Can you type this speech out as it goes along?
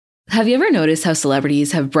Have you ever noticed how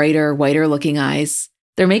celebrities have brighter, whiter looking eyes?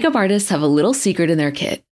 Their makeup artists have a little secret in their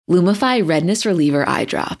kit: Lumify Redness Reliever Eye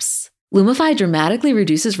Drops. Lumify dramatically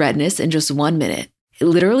reduces redness in just 1 minute. It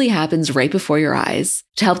literally happens right before your eyes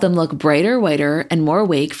to help them look brighter, whiter, and more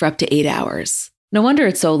awake for up to 8 hours. No wonder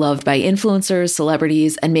it's so loved by influencers,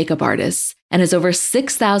 celebrities, and makeup artists, and has over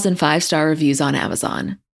 6,000 5-star reviews on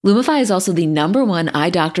Amazon. Lumify is also the #1 eye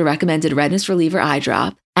doctor recommended redness reliever eye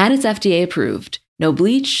drop, and it's FDA approved. No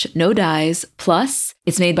bleach, no dyes, plus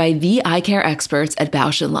it's made by the eye care experts at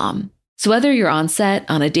Bausch & Lomb. So whether you're on set,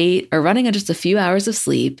 on a date, or running on just a few hours of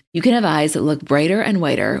sleep, you can have eyes that look brighter and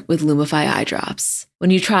whiter with Lumify eye drops.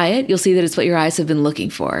 When you try it, you'll see that it's what your eyes have been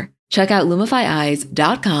looking for. Check out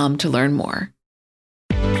LumifyEyes.com to learn more.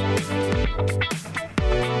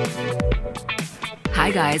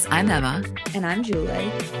 Hi guys, I'm Emma. And I'm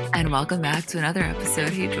Julie. And welcome back to another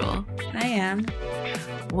episode. Hey Jewel. I am.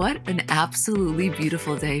 What an absolutely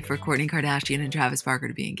beautiful day for Kourtney Kardashian and Travis Barker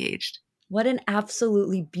to be engaged. What an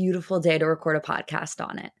absolutely beautiful day to record a podcast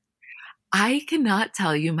on it. I cannot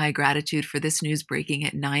tell you my gratitude for this news breaking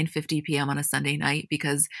at 9:50 p.m. on a Sunday night,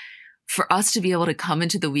 because for us to be able to come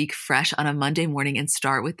into the week fresh on a Monday morning and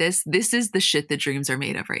start with this is the shit that dreams are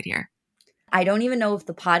made of right here. I don't even know if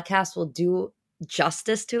the podcast will do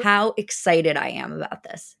justice to how excited I am about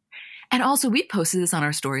this. And also, we posted this on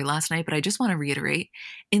our story last night, but I just want to reiterate,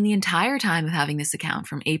 in the entire time of having this account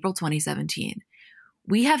from April 2017,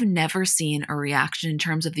 we have never seen a reaction in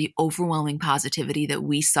terms of the overwhelming positivity that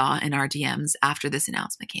we saw in our DMs after this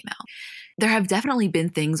announcement came out. There have definitely been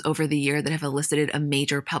things over the year that have elicited a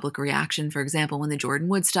major public reaction. For example, when the Jordyn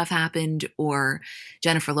Woods stuff happened, or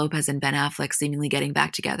Jennifer Lopez and Ben Affleck seemingly getting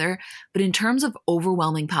back together. But in terms of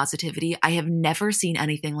overwhelming positivity, I have never seen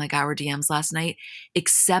anything like our DMs last night,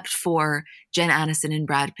 except for Jen Aniston and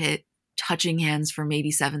Brad Pitt touching hands for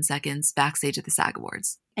maybe 7 seconds backstage at the SAG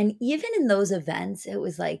Awards. And even in those events, it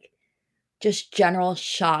was like just general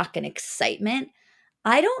shock and excitement.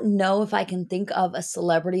 I don't know if I can think of a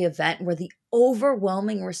celebrity event where the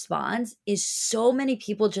overwhelming response is so many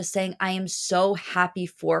people just saying, I am so happy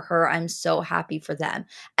for her. I'm so happy for them,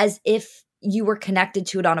 as if you were connected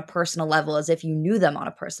to it on a personal level, as if you knew them on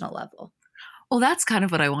a personal level. Well, that's kind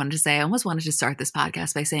of what I wanted to say. I almost wanted to start this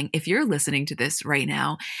podcast by saying, if you're listening to this right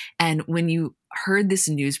now, and when you heard this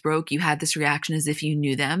news broke, you had this reaction as if you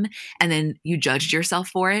knew them, and then you judged yourself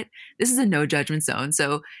for it, this is a no judgment zone.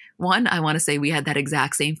 So one, I want to say we had that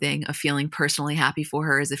exact same thing of feeling personally happy for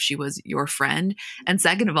her as if she was your friend. And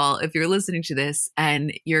second of all, if you're listening to this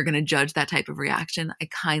and you're going to judge that type of reaction, I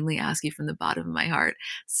kindly ask you from the bottom of my heart,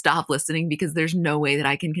 stop listening, because there's no way that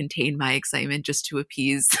I can contain my excitement just to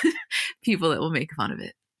appease people that will make fun of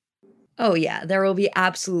it. Oh yeah, there will be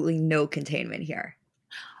absolutely no containment here.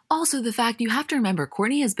 Also, the fact, you have to remember,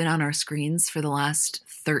 Kourtney has been on our screens for the last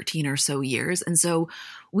 13 or so years. And so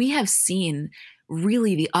we have seen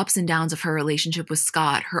really the ups and downs of her relationship with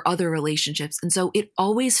Scott, her other relationships. And so it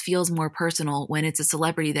always feels more personal when it's a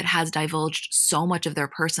celebrity that has divulged so much of their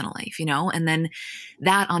personal life, you know? And then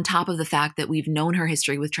that on top of the fact that we've known her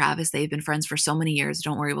history with Travis, they've been friends for so many years.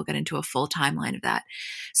 Don't worry, we'll get into a full timeline of that.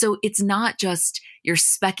 So it's not just you're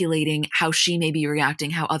speculating how she may be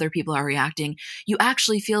reacting, how other people are reacting. You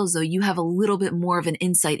actually feel as though you have a little bit more of an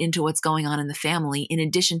insight into what's going on in the family, in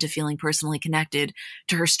addition to feeling personally connected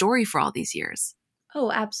to her story for all these years. Oh,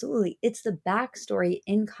 absolutely. It's the backstory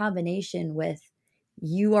in combination with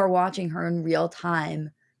you are watching her in real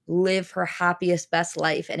time live her happiest, best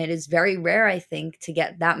life. And it is very rare, I think, to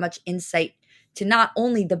get that much insight to not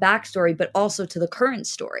only the backstory, but also to the current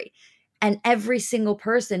story. And every single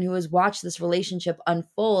person who has watched this relationship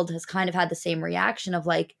unfold has kind of had the same reaction of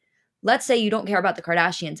like, let's say you don't care about the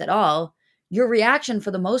Kardashians at all. Your reaction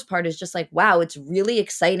for the most part is just like, wow, it's really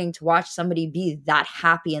exciting to watch somebody be that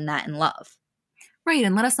happy and that in love. Right.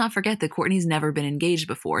 And let us not forget that Kourtney's never been engaged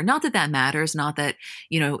before. Not that that matters, not that,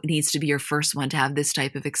 it needs to be your first one to have this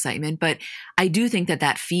type of excitement. But I do think that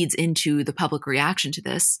that feeds into the public reaction to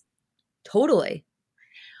this. Totally.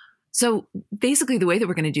 So basically, the way that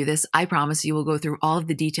we're going to do this, I promise you, we'll go through all of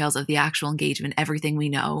the details of the actual engagement, everything we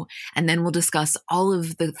know, and then we'll discuss all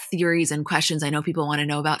of the theories and questions I know people want to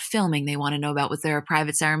know about filming. They want to know about, was there a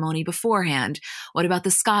private ceremony beforehand? What about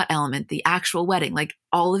the Scott element, the actual wedding, like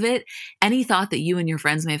all of it? Any thought that you and your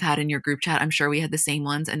friends may have had in your group chat, I'm sure we had the same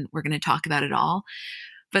ones, and we're going to talk about it all.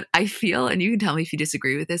 But I feel, and you can tell me if you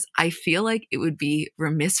disagree with this, I feel like it would be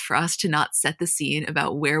remiss for us to not set the scene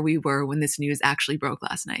about where we were when this news actually broke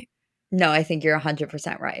last night. No, I think you're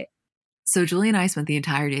 100% right. So Julie and I spent the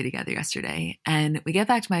entire day together yesterday, and we get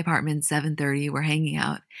back to my apartment 7:30. We're hanging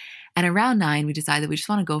out, and around 9, we decide that we just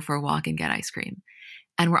want to go for a walk and get ice cream.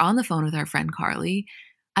 And we're on the phone with our friend Carly,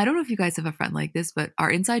 I don't know if you guys have a friend like this, but our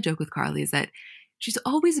inside joke with Carly is that she's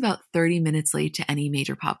always about 30 minutes late to any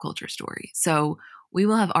major pop culture story. So we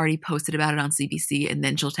will have already posted about it on CBC and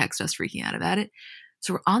then she'll text us freaking out about it.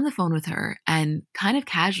 So we're on the phone with her and kind of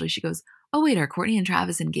casually she goes, "Oh wait, are Kourtney and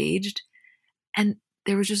Travis engaged?" And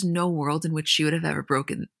there was just no world in which she would have ever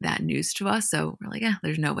broken that news to us. So we're like,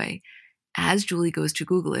 there's no way. As Julie goes to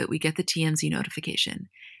Google it, we get the TMZ notification.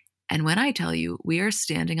 And when I tell you, we are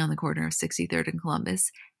standing on the corner of 63rd and Columbus,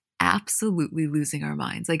 absolutely losing our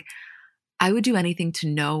minds. Like, I would do anything to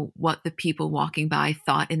know what the people walking by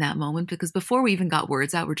thought in that moment, because before we even got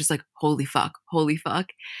words out, we're just like, holy fuck, holy fuck.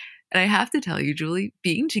 And I have to tell you, Julie,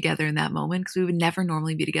 being together in that moment, because we would never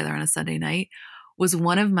normally be together on a Sunday night, was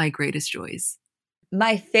one of my greatest joys.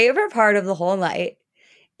 My favorite part of the whole night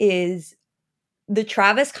is the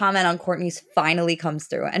Travis comment on Kourtney's finally comes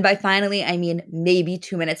through. And by finally, I mean maybe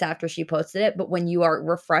 2 minutes after she posted it. But when you are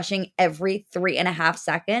refreshing every 3.5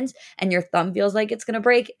 seconds and your thumb feels like it's going to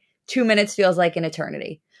break, 2 minutes feels like an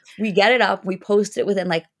eternity. We get it up. We post it within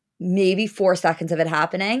like maybe 4 seconds of it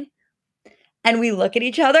happening. And we look at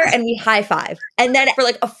each other and we high five. And then for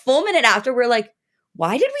like a full minute after, we're like,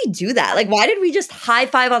 why did we do that? Like, why did we just high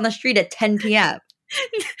five on the street at 10 p.m.?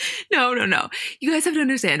 No. You guys have to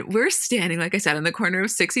understand. We're standing, like I said, on the corner of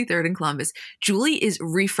 63rd and Columbus. Julie is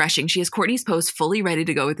refreshing. She has Kourtney's post fully ready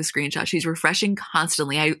to go with the screenshot. She's refreshing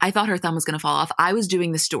constantly. I thought her thumb was going to fall off. I was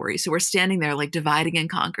doing the story. So we're standing there like dividing and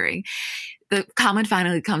conquering. The comment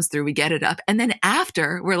finally comes through. We get it up. And then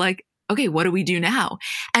after, we're like, okay, what do we do now?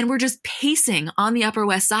 And we're just pacing on the Upper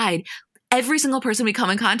West Side. Every single person we come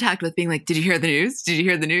in contact with being like, did you hear the news? Did you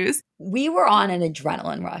hear the news? We were on an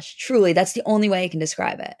adrenaline rush. Truly, that's the only way I can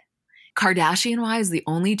describe it. Kardashian-wise, the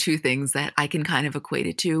only two things that I can kind of equate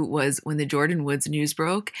it to was when the Jordyn Woods news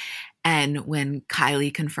broke and when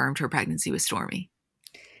Kylie confirmed her pregnancy with Stormi.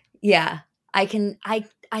 Yeah, I think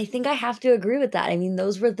I have to agree with that. I mean,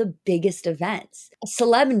 those were the biggest events.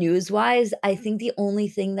 Celeb news-wise, I think the only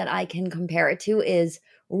thing that I can compare it to is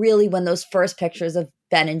really when those first pictures of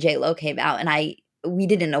Ben and J-Lo came out and we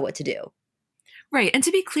didn't know what to do. Right. And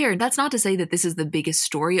to be clear, that's not to say that this is the biggest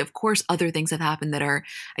story. Of course, other things have happened that are,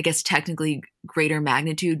 I guess, technically greater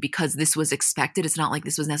magnitude because this was expected. It's not like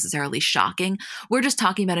this was necessarily shocking. We're just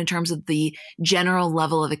talking about in terms of the general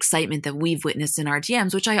level of excitement that we've witnessed in our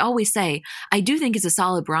DMs, which I always say, I do think is a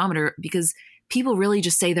solid barometer because people really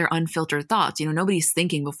just say their unfiltered thoughts. You know, nobody's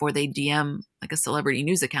thinking before they DM like a celebrity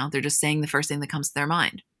news account. They're just saying the first thing that comes to their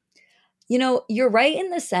mind. You know, you're right in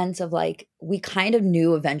the sense of like, we kind of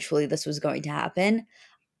knew eventually this was going to happen.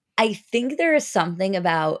 I think there is something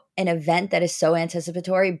about an event that is so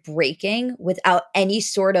anticipatory breaking without any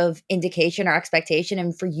sort of indication or expectation.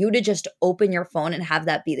 And for you to just open your phone and have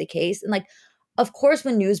that be the case. And like, of course,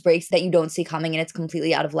 when news breaks that you don't see coming and it's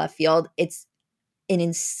completely out of left field, it's an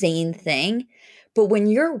insane thing. But when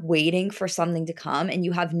you're waiting for something to come and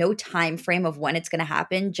you have no time frame of when it's going to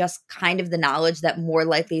happen, just kind of the knowledge that more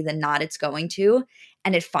likely than not it's going to,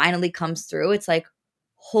 and it finally comes through, it's like,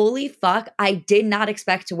 holy fuck, I did not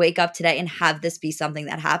expect to wake up today and have this be something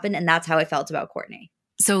that happened. And that's how I felt about Kourtney.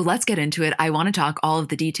 So let's get into it. I want to talk all of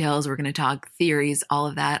the details. We're going to talk theories, all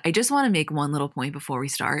of that. I just want to make one little point before we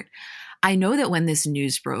start. I know that when this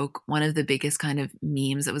news broke, one of the biggest kind of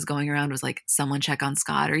memes that was going around was like, someone check on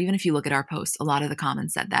Scott, or even if you look at our post, a lot of the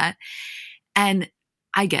comments said that. And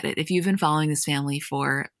I get it. If you've been following this family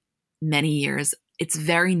for many years, it's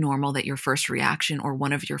very normal that your first reaction or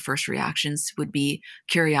one of your first reactions would be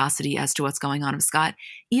curiosity as to what's going on with Scott.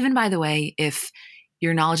 Even, by the way, if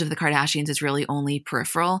your knowledge of the Kardashians is really only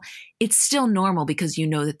peripheral, it's still normal because you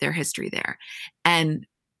know that their history there. And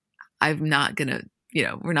I'm not going to,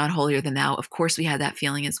 we're not holier than thou. Of course, we had that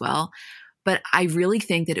feeling as well. But I really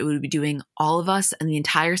think that it would be doing all of us and the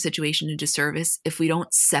entire situation a disservice if we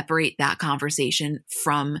don't separate that conversation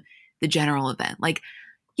from the general event. Like,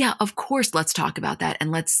 yeah, of course, let's talk about that and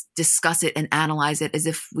let's discuss it and analyze it as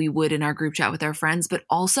if we would in our group chat with our friends. But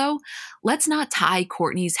also, let's not tie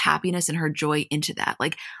Kourtney's happiness and her joy into that.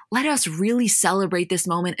 Like, let us really celebrate this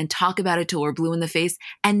moment and talk about it till we're blue in the face.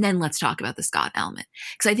 And then let's talk about the Scott element.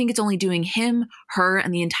 Because I think it's only doing him, her,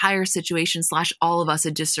 and the entire situation / all of us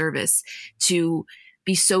a disservice to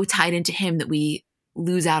be so tied into him that we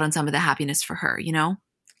lose out on some of the happiness for her, you know?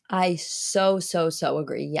 I so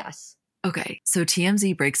agree. Yes. Okay, so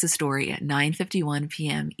TMZ breaks the story at 9:51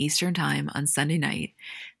 p.m. Eastern Time on Sunday night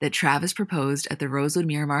that Travis proposed at the Rosewood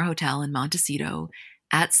Miramar Hotel in Montecito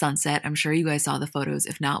at sunset. I'm sure you guys saw the photos.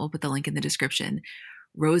 If not, we'll put the link in the description.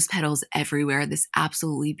 Rose petals everywhere, this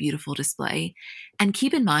absolutely beautiful display. And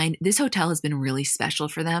keep in mind, this hotel has been really special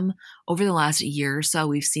for them. Over the last year or so,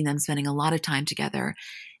 we've seen them spending a lot of time together.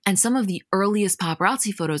 And some of the earliest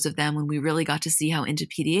paparazzi photos of them, when we really got to see how into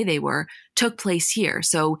PDA they were, took place here.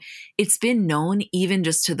 So it's been known, even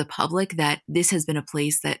just to the public, that this has been a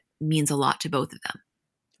place that means a lot to both of them.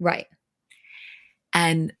 Right.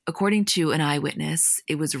 And according to an eyewitness,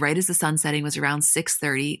 it was right as the sun setting, was around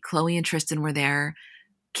 6:30. Khloe and Tristan were there.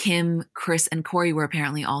 Kim, Kris, and Corey were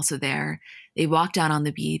apparently also there. They walked down on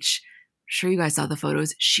the beach. I'm sure you guys saw the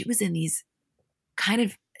photos. She was in these kind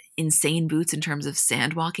of insane boots in terms of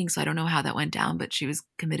sand walking. So I don't know how that went down, but she was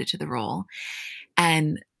committed to the role.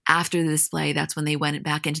 And after the display, that's when they went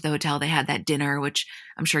back into the hotel. They had that dinner, which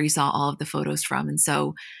I'm sure you saw all of the photos from. And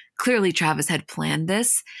so clearly Travis had planned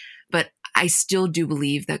this, but I still do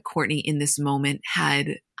believe that Kourtney in this moment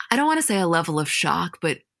had, I don't want to say a level of shock,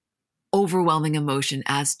 but overwhelming emotion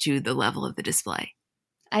as to the level of the display.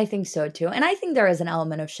 I think so too. And I think there is an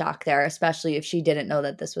element of shock there, especially if she didn't know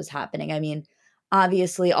that this was happening. I mean,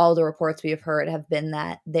 obviously, all the reports we have heard have been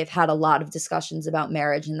that they've had a lot of discussions about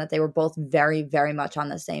marriage and that they were both very, very much on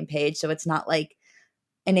the same page. So it's not like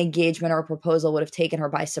an engagement or a proposal would have taken her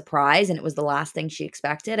by surprise and it was the last thing she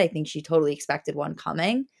expected. I think she totally expected one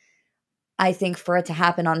coming. I think for it to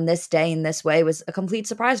happen on this day in this way was a complete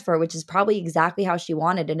surprise for her, which is probably exactly how she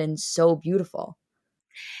wanted it and so beautiful.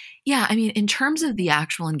 Yeah, I mean, in terms of the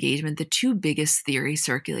actual engagement, the two biggest theories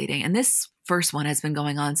circulating, and this first one has been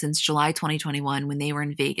going on since July 2021 when they were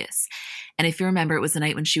in Vegas. And if you remember, it was the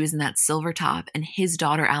night when she was in that silver top and his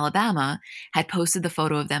daughter, Alabama, had posted the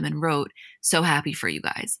photo of them and wrote, "So happy for you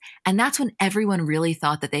guys." And that's when everyone really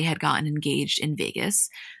thought that they had gotten engaged in Vegas.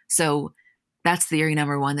 So that's theory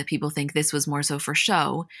number one, that people think this was more so for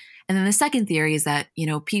show. And then the second theory is that,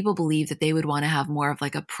 people believe that they would want to have more of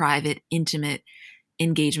like a private, intimate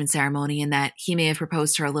engagement ceremony, and that he may have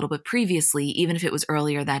proposed to her a little bit previously, even if it was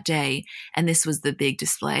earlier that day, and this was the big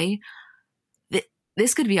display.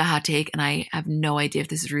 This could be a hot take, and I have no idea if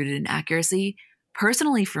this is rooted in accuracy.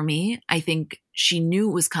 Personally, for me, I think she knew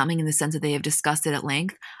it was coming in the sense that they have discussed it at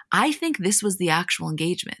length. I think this was the actual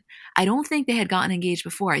engagement. I don't think they had gotten engaged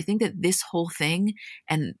before. I think that this whole thing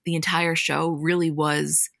and the entire show really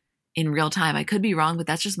was in real time. I could be wrong, but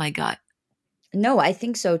that's just my gut. No, I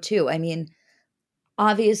think so too. I mean,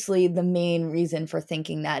 obviously, the main reason for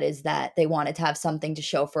thinking that is that they wanted to have something to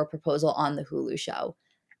show for a proposal on the Hulu show.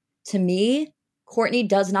 To me, Kourtney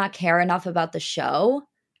does not care enough about the show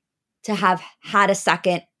to have had a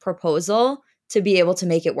second proposal to be able to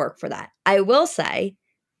make it work for that. I will say,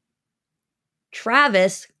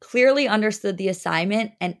 Travis clearly understood the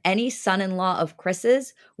assignment, and any son-in-law of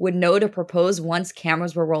Kris's would know to propose once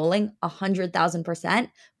cameras were rolling 100,000%.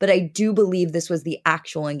 But I do believe this was the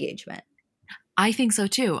actual engagement. I think so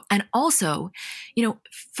too. And also,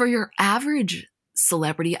 for your average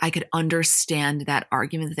celebrity, I could understand that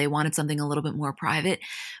argument that they wanted something a little bit more private.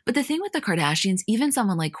 But the thing with the Kardashians, even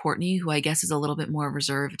someone like Kourtney, who I guess is a little bit more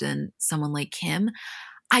reserved than someone like Kim,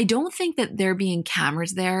 I don't think that there being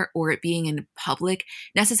cameras there or it being in public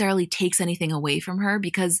necessarily takes anything away from her,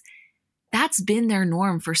 because that's been their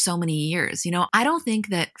norm for so many years. I don't think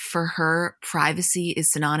that for her, privacy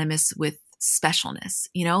is synonymous with specialness.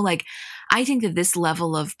 I think that this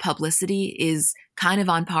level of publicity is kind of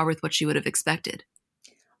on par with what she would have expected.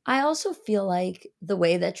 I also feel like the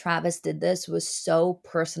way that Travis did this was so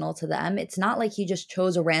personal to them. It's not like he just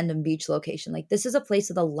chose a random beach location. Like, this is a place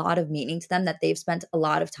with a lot of meaning to them, that they've spent a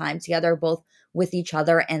lot of time together, both with each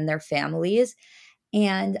other and their families.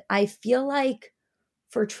 And I feel like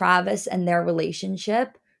for Travis and their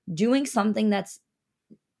relationship, doing something that's,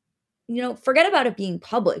 forget about it being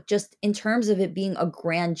public, just in terms of it being a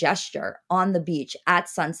grand gesture on the beach at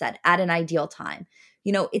sunset at an ideal time.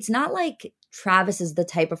 It's not like Travis is the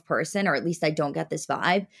type of person, or at least I don't get this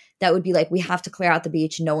vibe, that would be like, we have to clear out the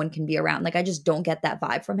beach, no one can be around. Like, I just don't get that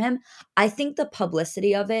vibe from him. I think the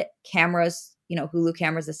publicity of it, cameras, Hulu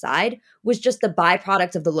cameras aside, was just the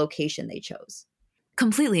byproduct of the location they chose.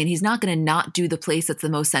 Completely. And he's not going to not do the place that's the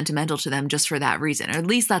most sentimental to them just for that reason. Or at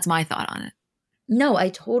least that's my thought on it. No, I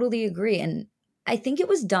totally agree. And I think it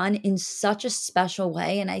was done in such a special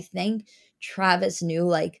way. And I think Travis knew,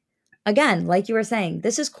 like, again, like you were saying,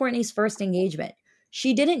 this is Kourtney's first engagement.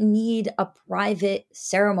 She didn't need a private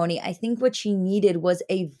ceremony. I think what she needed was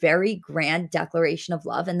a very grand declaration of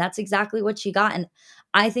love. And that's exactly what she got. And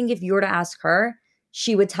I think if you were to ask her,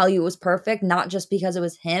 she would tell you it was perfect, not just because it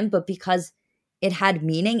was him, but because it had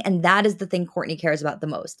meaning. And that is the thing Kourtney cares about the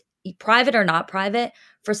most. Private or not private,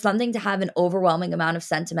 for something to have an overwhelming amount of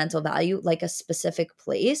sentimental value, like a specific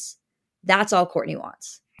place, that's all Kourtney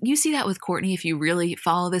wants. You see that with Kourtney if you really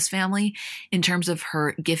follow this family in terms of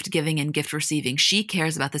her gift giving and gift receiving. She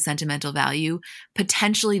cares about the sentimental value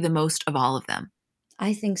potentially the most of all of them.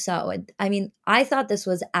 I think so. I mean, I thought this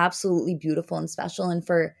was absolutely beautiful and special. And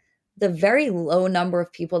for the very low number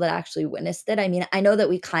of people that actually witnessed it, I mean, I know that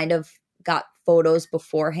we kind of got photos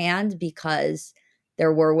beforehand because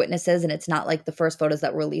there were witnesses, and it's not like the first photos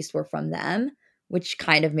that were released were from them, which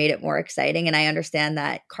kind of made it more exciting. And I understand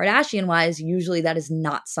that Kardashian wise, usually that is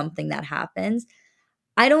not something that happens.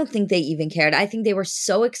 I don't think they even cared. I think they were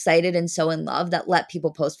so excited and so in love that let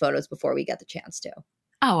people post photos before we get the chance to.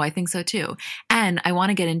 Oh, I think so too. And I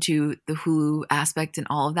want to get into the Hulu aspect and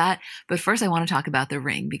all of that. But first, I want to talk about the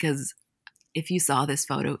ring because if you saw this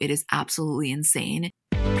photo, it is absolutely insane.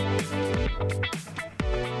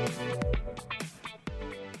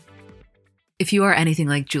 If you are anything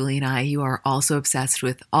like Julie and I, you are also obsessed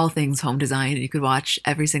with all things home design. You could watch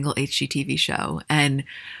every single HGTV show. And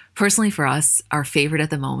personally for us, our favorite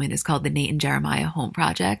at the moment is called the Nate and Jeremiah Home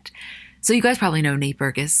Project. So you guys probably know Nate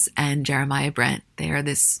Berkus and Jeremiah Brent. They are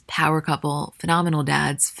this power couple, phenomenal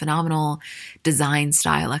dads, phenomenal design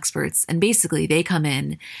style experts. And basically they come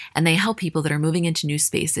in and they help people that are moving into new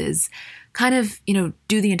spaces kind of,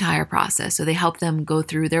 do the entire process. So they help them go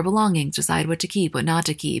through their belongings, decide what to keep, what not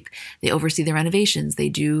to keep. They oversee the renovations. They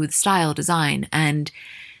do the style, design. And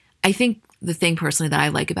I think the thing personally that I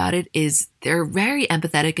like about it is they're very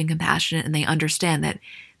empathetic and compassionate, and they understand that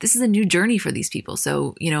this is a new journey for these people.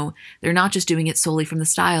 So, they're not just doing it solely from the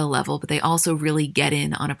style level, but they also really get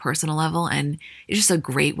in on a personal level. And it's just a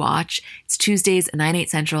great watch. It's Tuesdays at 9, 8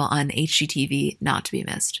 Central on HGTV, not to be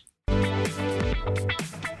missed.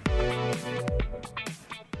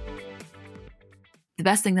 The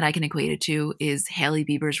best thing that I can equate it to is Hailey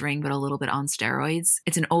Bieber's ring, but a little bit on steroids.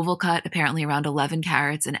 It's an oval cut, apparently around 11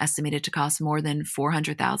 carats, and estimated to cost more than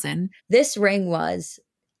 $400,000. This ring was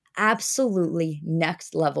absolutely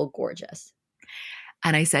next level gorgeous.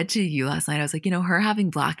 And I said to you last night, I was like, her having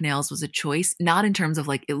black nails was a choice, not in terms of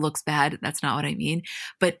like, it looks bad. That's not what I mean.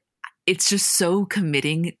 But it's just so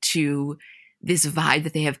committing to this vibe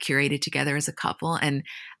that they have curated together as a couple. And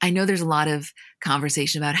I know there's a lot of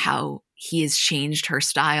conversation about how he has changed her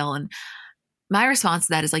style. And my response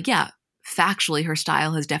to that is like, yeah, factually, her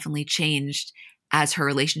style has definitely changed as her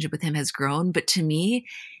relationship with him has grown. But to me,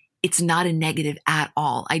 it's not a negative at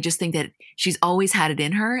all. I just think that she's always had it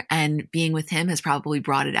in her, and being with him has probably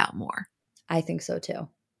brought it out more. I think so too.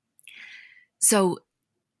 So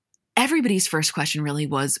everybody's first question really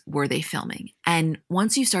was, were they filming? And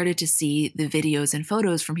once you started to see the videos and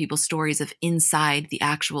photos from people's stories of inside the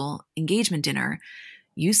actual engagement dinner,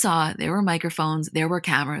 you saw there were microphones, there were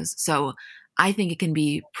cameras. So I think it can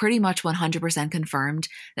be pretty much 100% confirmed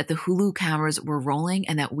that the Hulu cameras were rolling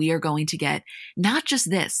and that we are going to get not just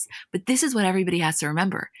this, but this is what everybody has to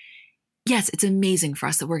remember. Yes, it's amazing for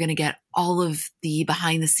us that we're going to get all of the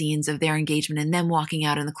behind the scenes of their engagement and them walking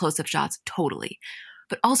out in the close-up shots, totally.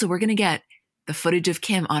 But also we're going to get the footage of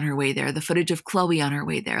Kim on her way there, the footage of Khloe on her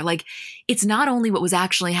way there. Like, it's not only what was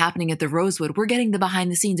actually happening at the Rosewood, we're getting the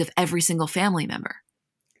behind the scenes of every single family member.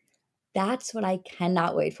 That's what I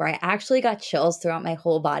cannot wait for. I actually got chills throughout my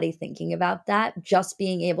whole body thinking about that, just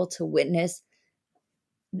being able to witness,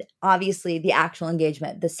 obviously, the actual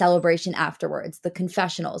engagement, the celebration afterwards, the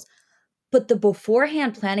confessionals, but the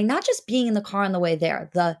beforehand planning, not just being in the car on the way there,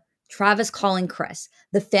 the Travis calling Kris,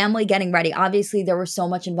 the family getting ready. Obviously, there was so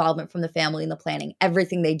much involvement from the family in the planning.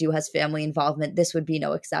 Everything they do has family involvement. This would be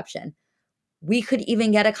no exception. We could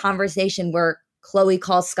even get a conversation where Khloe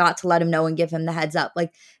calls Scott to let him know and give him the heads up.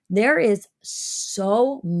 Like, there is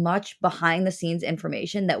so much behind the scenes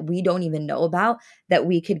information that we don't even know about that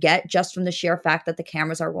we could get just from the sheer fact that the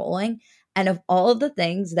cameras are rolling. And of all of the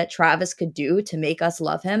things that Travis could do to make us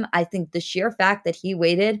love him, I think the sheer fact that he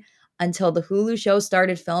waited until the Hulu show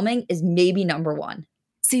started filming is maybe number one.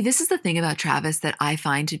 See, this is the thing about Travis that I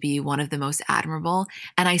find to be one of the most admirable.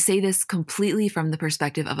 And I say this completely from the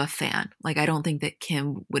perspective of a fan. Like, I don't think that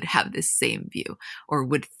Kim would have this same view or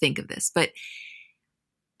would think of this. But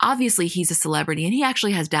obviously, he's a celebrity and he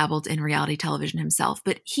actually has dabbled in reality television himself.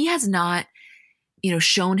 But he has not,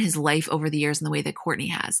 shown his life over the years in the way that Kourtney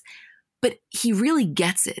has. But he really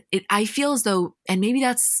gets it. I feel as though, and maybe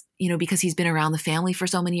that's, because he's been around the family for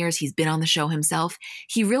so many years, he's been on the show himself.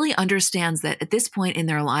 He really understands that at this point in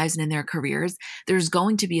their lives and in their careers, there's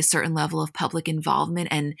going to be a certain level of public involvement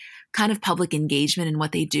and kind of public engagement in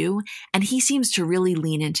what they do. And he seems to really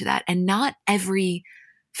lean into that. And not every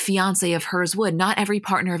fiance of hers would, not every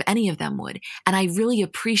partner of any of them would. And I really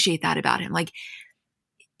appreciate that about him. Like,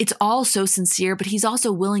 it's all so sincere, but he's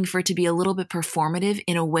also willing for it to be a little bit performative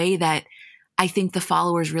in a way that I think the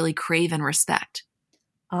followers really crave and respect.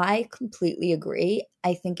 I completely agree.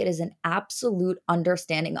 I think it is an absolute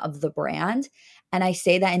understanding of the brand. And I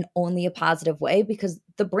say that in only a positive way because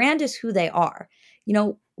the brand is who they are.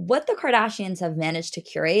 what the Kardashians have managed to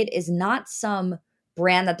curate is not some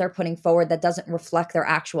brand that they're putting forward that doesn't reflect their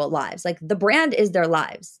actual lives. Like the brand is their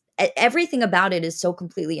lives. Everything about it is so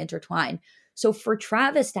completely intertwined. So for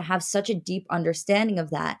Travis to have such a deep understanding of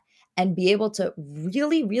that and be able to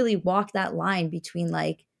really, really walk that line between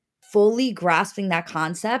like fully grasping that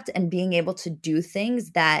concept and being able to do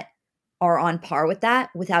things that are on par with that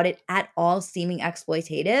without it at all seeming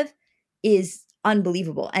exploitative is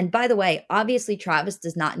unbelievable. And by the way, obviously Travis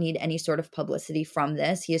does not need any sort of publicity from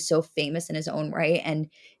this. He is so famous in his own right, and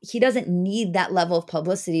he doesn't need that level of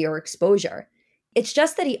publicity or exposure. It's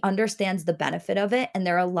just that he understands the benefit of it. And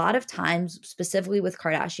there are a lot of times, specifically with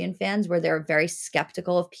Kardashian fans, where they're very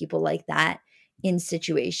skeptical of people like that in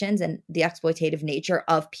situations and the exploitative nature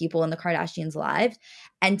of people in the Kardashians' lives.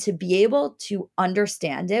 And to be able to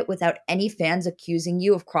understand it without any fans accusing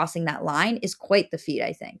you of crossing that line is quite the feat,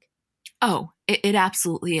 I think. Oh, it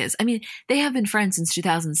absolutely is. I mean, they have been friends since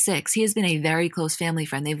 2006. He has been a very close family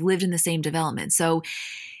friend. They've lived in the same development. So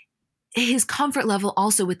his comfort level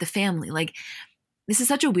also with the family, like, this is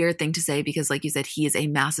such a weird thing to say because, like you said, he is a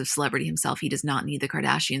massive celebrity himself. He does not need the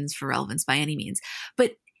Kardashians for relevance by any means.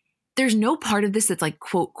 But there's no part of this that's like,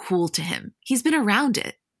 quote, cool to him. He's been around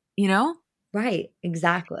it, you know? Right,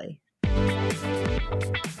 exactly.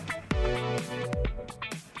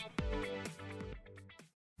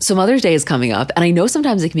 So Mother's Day is coming up, and I know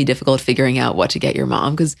sometimes it can be difficult figuring out what to get your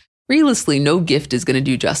mom because realistically, no gift is going to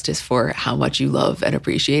do justice for how much you love and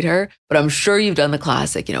appreciate her. But I'm sure you've done the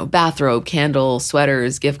classic, bathrobe, candle,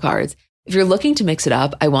 sweaters, gift cards. If you're looking to mix it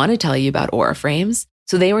up, I want to tell you about Aura Frames.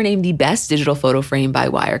 So they were named the best digital photo frame by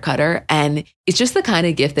Wirecutter. And it's just the kind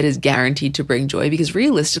of gift that is guaranteed to bring joy because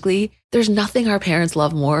realistically, there's nothing our parents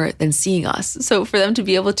love more than seeing us. So for them to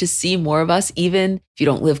be able to see more of us, even if you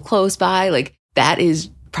don't live close by, like that is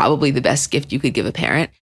probably the best gift you could give a parent.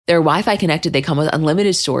 They're Wi-Fi connected. They come with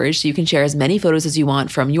unlimited storage, so you can share as many photos as you want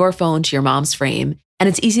from your phone to your mom's frame. And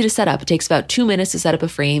it's easy to set up. It takes about 2 minutes to set up a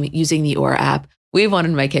frame using the Aura app. We have one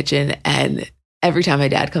in my kitchen, and every time my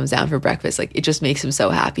dad comes down for breakfast, like it just makes him so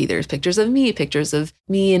happy. There's pictures of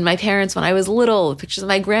me and my parents when I was little, pictures of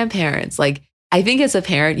my grandparents. Like I think as a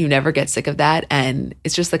parent, you never get sick of that. And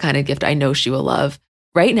it's just the kind of gift I know she will love.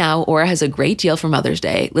 Right now, Aura has a great deal for Mother's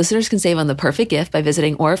Day. Listeners can save on the perfect gift by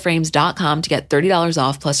visiting auraframes.com to get $30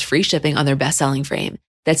 off plus free shipping on their best-selling frame.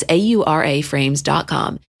 That's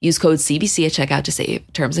AURAframes.com. Use code CBC at checkout to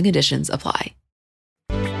save. Terms and conditions apply.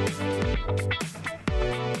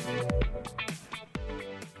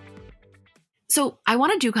 So I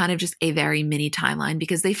want to do kind of just a very mini timeline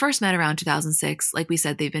because they first met around 2006. Like we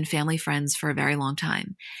said, they've been family friends for a very long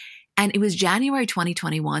time. And it was January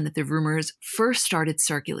 2021 that the rumors first started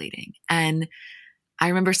circulating. And I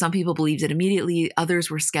remember some people believed it immediately. Others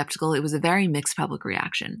were skeptical. It was a very mixed public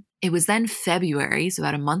reaction. It was then February, so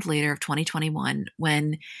about a month later of 2021,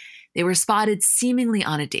 when they were spotted seemingly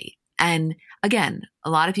on a date. And again, a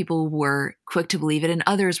lot of people were quick to believe it. And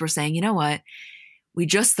others were saying, you know what? We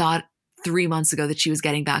just thought 3 months ago that she was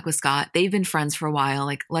getting back with Scott. They've been friends for a while.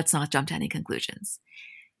 Like, let's not jump to any conclusions.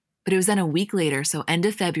 But it was then a week later, so end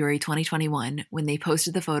of February 2021, when they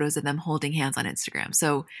posted the photos of them holding hands on Instagram.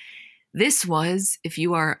 So this was, if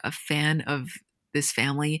you are a fan of this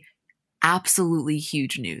family, absolutely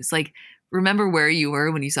huge news. Like, remember where you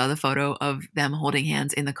were when you saw the photo of them holding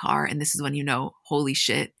hands in the car, and this is when you know, holy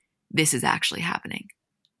shit, this is actually happening.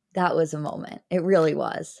 That was a moment. It really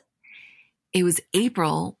was. It was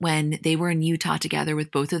April when they were in Utah together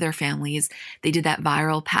with both of their families. They did that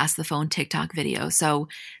viral pass the phone TikTok video. So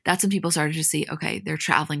that's when people started to see, okay, they're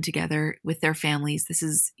traveling together with their families. This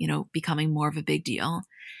is, becoming more of a big deal.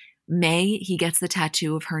 May, he gets the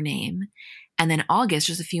tattoo of her name. And then August,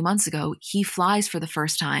 just a few months ago, he flies for the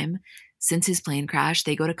first time since his plane crash.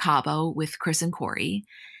 They go to Cabo with Chris and Corey.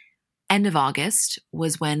 End of August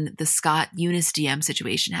was when the Scott Eunice DM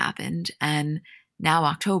situation happened. And now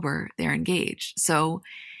October, they're engaged. So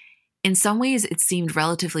in some ways, it seemed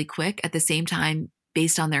relatively quick. At the same time,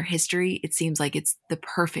 based on their history, it seems like it's the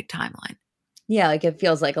perfect timeline. Yeah, like it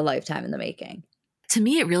feels like a lifetime in the making. To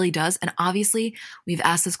me, it really does. And obviously, we've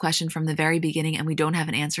asked this question from the very beginning and we don't have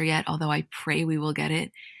an answer yet, although I pray we will get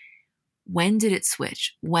it. When did it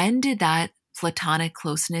switch? When did that platonic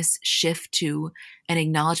closeness shift to an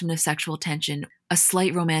acknowledgement of sexual tension, a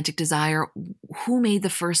slight romantic desire? Who made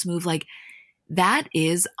the first move? Like, that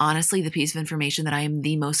is honestly the piece of information that I am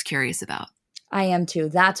the most curious about. I am too.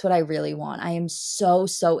 That's what I really want. I am so,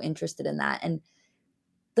 so interested in that. And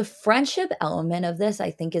the friendship element of this, I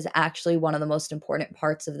think, is actually one of the most important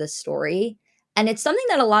parts of this story. And it's something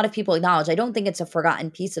that a lot of people acknowledge. I don't think it's a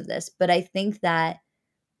forgotten piece of this, but I think that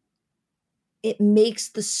it makes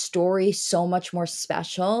the story so much more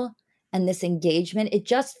special. And this engagement, it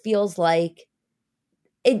just feels like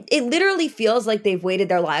it literally feels like they've waited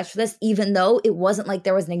their lives for this, even though it wasn't like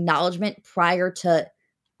there was an acknowledgement prior to,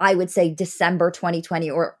 I would say, December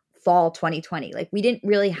 2020 or fall 2020. Like, we didn't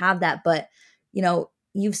really have that, but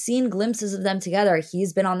you've seen glimpses of them together.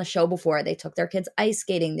 He's been on the show before. They took their kids ice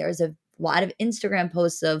skating. There's a lot of Instagram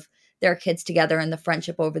posts of their kids together and the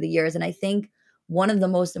friendship over the years. And I think one of the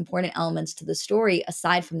most important elements to the story,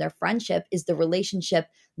 aside from their friendship, is the relationship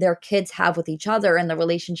their kids have with each other and the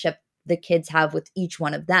relationship the kids have with each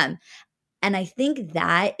one of them. And I think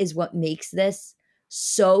that is what makes this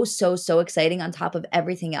so, so, so exciting on top of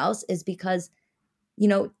everything else, is because,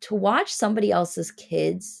 to watch somebody else's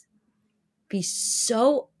kids be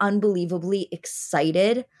so unbelievably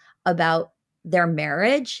excited about their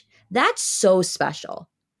marriage, that's so special.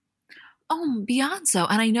 Oh, beyond so.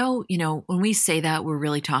 And I know, when we say that, we're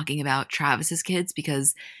really talking about Travis's kids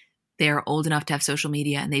because they're old enough to have social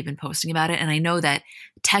media and they've been posting about it. And I know that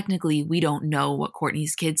technically we don't know what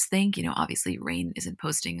Kourtney's kids think. Obviously Reign isn't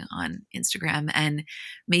posting on Instagram, and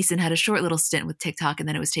Mason had a short little stint with TikTok and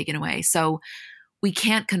then it was taken away. So we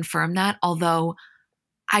can't confirm that. Although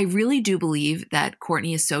I really do believe that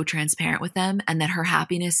Kourtney is so transparent with them and that her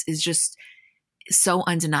happiness is just so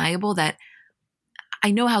undeniable that I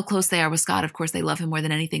know how close they are with Scott. Of course, they love him more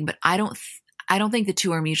than anything, but I don't think the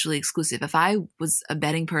two are mutually exclusive. If I was a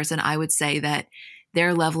betting person, I would say that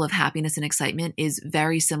their level of happiness and excitement is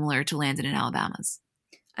very similar to Landon and Alabama's.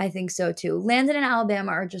 I think so too. Landon and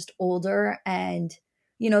Alabama are just older, and,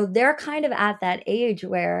 they're kind of at that age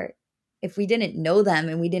where if we didn't know them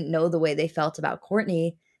and we didn't know the way they felt about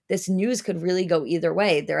Kourtney, this news could really go either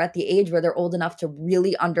way. They're at the age where they're old enough to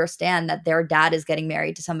really understand that their dad is getting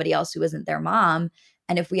married to somebody else who isn't their mom.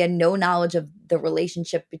 And if we had no knowledge of the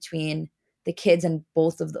relationship between the kids and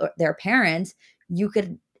both of their parents, you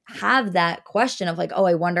could have that question of like, oh,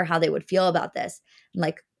 I wonder how they would feel about this. And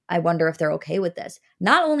like, I wonder if they're okay with this.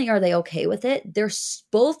 Not only are they okay with it, they're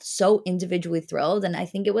both so individually thrilled. And I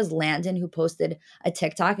think it was Landon who posted a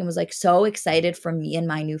TikTok and was like, so excited for me and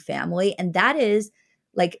my new family. And that is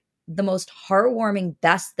like the most heartwarming,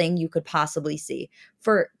 best thing you could possibly see.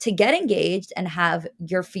 To get engaged and have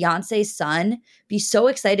your fiance's son be so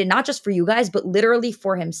excited, not just for you guys, but literally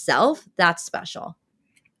for himself, that's special.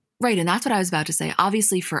 Right. And that's what I was about to say.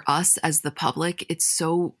 Obviously, for us as the public, it's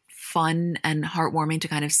so fun and heartwarming to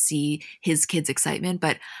kind of see his kids' excitement.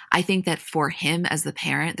 But I think that for him as the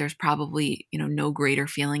parent, there's probably, no greater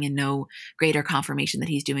feeling and no greater confirmation that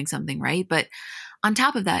he's doing something right. But on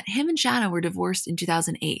top of that, him and Shanna were divorced in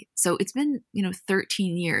 2008. So it's been,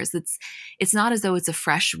 13 years. It's not as though it's a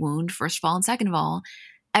fresh wound, first of all. And second of all,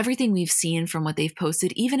 everything we've seen from what they've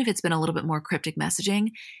posted, even if it's been a little bit more cryptic messaging,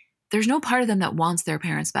 there's no part of them that wants their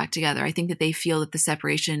parents back together. I think that they feel that the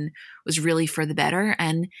separation was really for the better.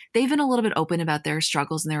 And they've been a little bit open about their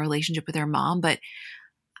struggles in their relationship with their mom. But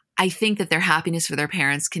I think that their happiness for their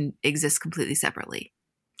parents can exist completely separately.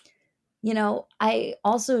 I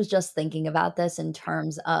also was just thinking about this in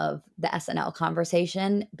terms of the SNL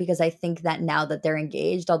conversation, because I think that now that they're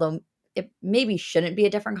engaged, although it maybe shouldn't be a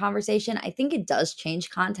different conversation, I think it does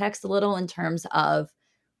change context a little in terms of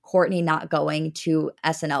Kourtney not going to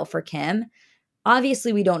SNL for Kim.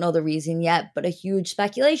 Obviously, we don't know the reason yet, but a huge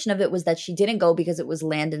speculation of it was that she didn't go because it was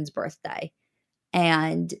Landon's birthday.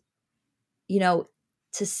 And,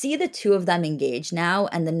 to see the two of them engaged now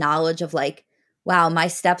and the knowledge of like, wow, my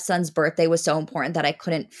stepson's birthday was so important that I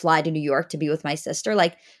couldn't fly to New York to be with my sister.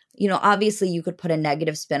 Like, obviously you could put a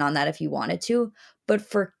negative spin on that if you wanted to. But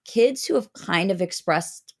for kids who have kind of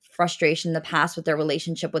expressed frustration in the past with their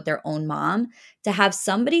relationship with their own mom, to have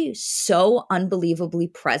somebody so unbelievably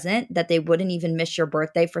present that they wouldn't even miss your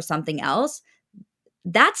birthday for something else,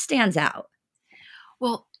 that stands out.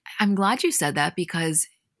 Well, I'm glad you said that, because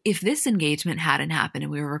if this engagement hadn't happened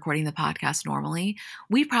and we were recording the podcast normally,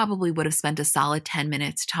 we probably would have spent a solid 10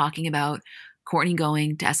 minutes talking about Kourtney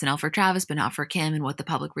going to SNL for Travis, but not for Kim, and what the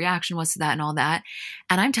public reaction was to that and all that.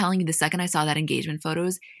 And I'm telling you, the second I saw that engagement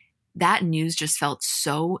photos, that news just felt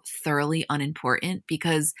so thoroughly unimportant,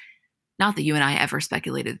 because not that you and I ever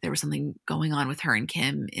speculated that there was something going on with her and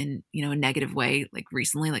Kim in, a negative way, like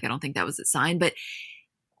recently. Like, I don't think that was a sign, but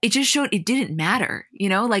it just showed it didn't matter,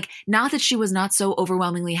 like, not that she was not so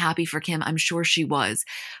overwhelmingly happy for Kim. I'm sure she was.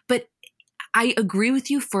 But I agree with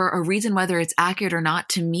you, for a reason, whether it's accurate or not.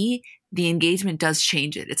 To me, the engagement does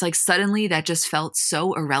change it. It's like suddenly that just felt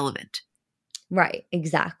so irrelevant. Right,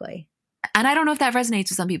 exactly. And I don't know if that resonates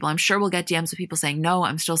with some people. I'm sure we'll get DMs with people saying, no,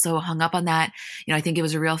 I'm still so hung up on that. I think it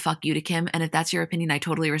was a real fuck you to Kim. And if that's your opinion, I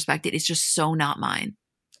totally respect it. It's just so not mine.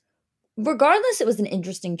 Regardless, it was an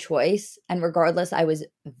interesting choice. And regardless, I was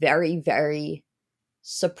very, very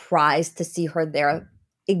surprised to see her there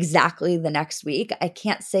exactly the next week. I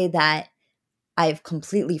can't say that I've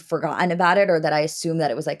completely forgotten about it or that I assume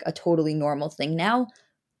that it was like a totally normal thing now.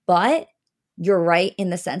 But you're right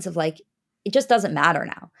in the sense of like, it just doesn't matter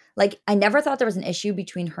now. Like, I never thought there was an issue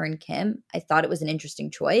between her and Kim. I thought it was an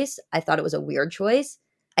interesting choice. I thought it was a weird choice.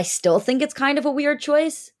 I still think it's kind of a weird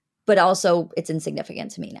choice, but also it's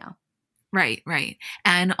insignificant to me now. Right, right.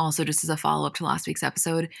 And also, just as a follow-up to last week's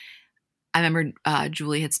episode, I remember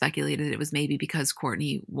Julie had speculated it was maybe because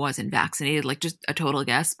Kourtney wasn't vaccinated, like just a total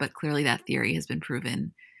guess, but clearly that theory has been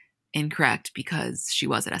proven incorrect because she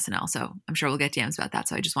was at SNL. So I'm sure we'll get DMs about that.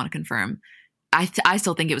 So I just want to confirm. I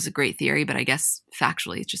still think it was a great theory, but I guess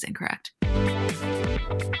factually it's just incorrect.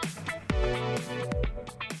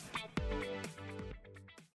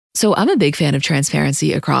 So I'm a big fan of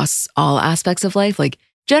transparency across all aspects of life. Like,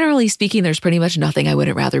 generally speaking, there's pretty much nothing I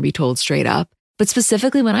wouldn't rather be told straight up. But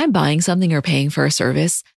specifically when I'm buying something or paying for a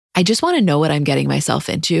service, I just want to know what I'm getting myself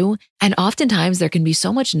into. And oftentimes there can be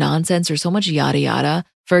so much nonsense or so much yada yada.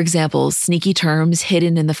 For example, sneaky terms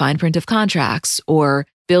hidden in the fine print of contracts, or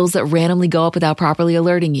bills that randomly go up without properly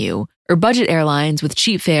alerting you, or budget airlines with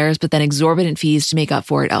cheap fares but then exorbitant fees to make up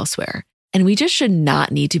for it elsewhere. And we just should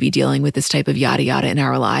not need to be dealing with this type of yada yada in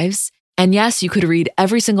our lives. And yes, you could read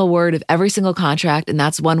every single word of every single contract, and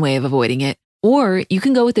that's one way of avoiding it. Or you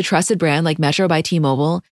can go with a trusted brand like Metro by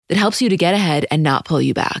T-Mobile that helps you to get ahead and not pull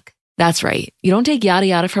you back. That's right. You don't take yada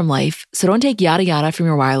yada from life, so don't take yada yada from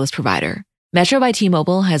your wireless provider. Metro by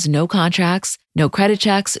T-Mobile has no contracts, no credit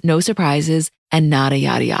checks, no surprises, and nada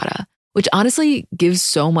yada yada, which honestly gives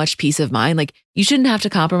so much peace of mind. Like, you shouldn't have to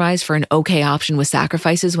compromise for an okay option with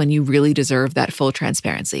sacrifices when you really deserve that full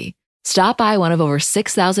transparency. Stop by one of over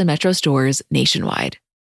 6,000 Metro stores nationwide.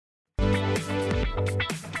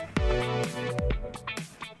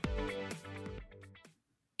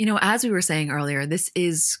 You know, as we were saying earlier, this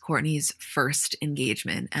is Kourtney's first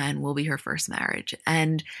engagement and will be her first marriage.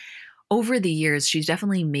 And over the years, she's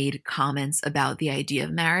definitely made comments about the idea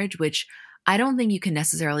of marriage, which I don't think you can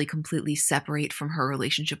necessarily completely separate from her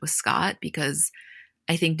relationship with Scott, because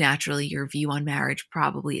I think naturally your view on marriage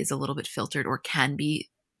probably is a little bit filtered, or can be,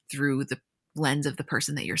 through the lens of the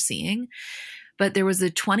person that you're seeing. But there was a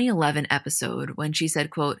 2011 episode when she said,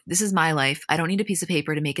 quote, "This is my life. I don't need a piece of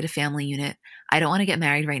paper to make it a family unit. I don't want to get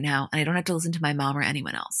married right now, and I don't have to listen to my mom or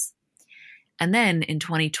anyone else." And then in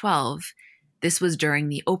 2012, this was during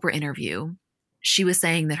the Oprah interview, she was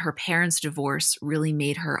saying that her parents' divorce really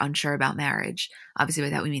made her unsure about marriage. Obviously, by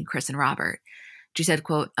that we mean Kris and Robert. She said,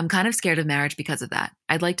 quote, "I'm kind of scared of marriage because of that.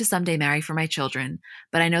 I'd like to someday marry for my children,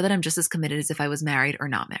 but I know that I'm just as committed as if I was married or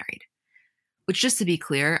not married." Which, just to be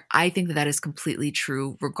clear, I think that that is completely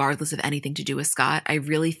true, regardless of anything to do with Scott. I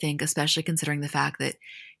really think, especially considering the fact that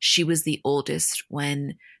she was the oldest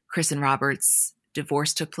when Kris and Robert's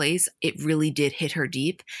divorce took place, it really did hit her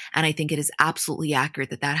deep. And I think it is absolutely accurate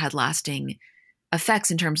that that had lasting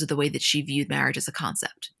effects in terms of the way that she viewed marriage as a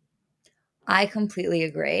concept. I completely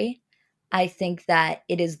agree. I think that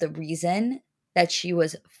it is the reason that she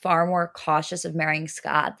was far more cautious of marrying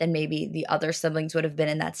Scott than maybe the other siblings would have been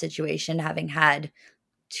in that situation, having had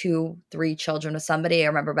 2-3 children with somebody. I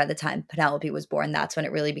remember by the time Penelope was born, that's when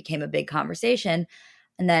it really became a big conversation.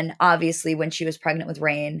 And then obviously when she was pregnant with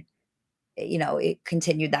Reign, you know, it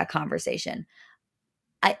continued that conversation.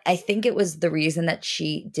 I think it was the reason that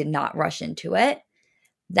she did not rush into it.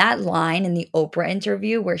 That line in the Oprah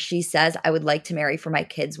interview where she says, "I would like to marry for my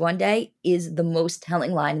kids one day," is the most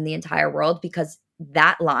telling line in the entire world, because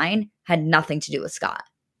that line had nothing to do with Scott.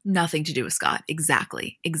 Nothing to do with Scott.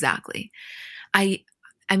 Exactly. Exactly. I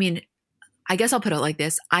mean, I guess I'll put it like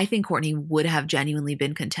this. I think Kourtney would have genuinely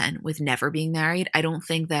been content with never being married. I don't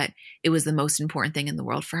think that it was the most important thing in the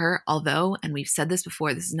world for her. Although, and we've said this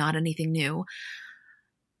before, this is not anything new.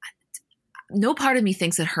 No part of me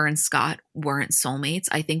thinks that her and Scott weren't soulmates.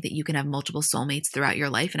 I think that you can have multiple soulmates throughout your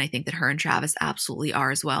life, and I think that her and Travis absolutely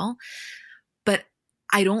are as well. But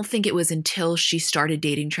I don't think it was until she started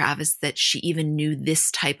dating Travis that she even knew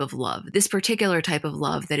this type of love, this particular type of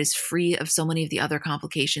love that is free of so many of the other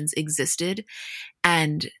complications, existed.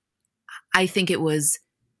 And I think it was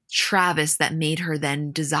Travis that made her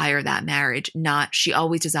then desire that marriage, not she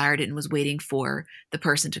always desired it and was waiting for the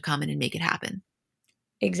person to come in and make it happen.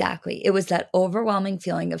 Exactly. It was that overwhelming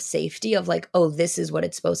feeling of safety of like, oh, this is what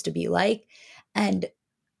it's supposed to be like. And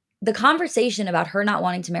the conversation about her not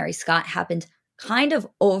wanting to marry Scott happened kind of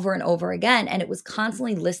over and over again. And it was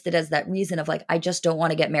constantly listed as that reason of like, I just don't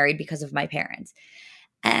want to get married because of my parents.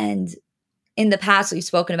 And in the past, we've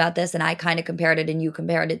spoken about this, and I kind of compared it and you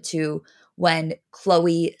compared it to when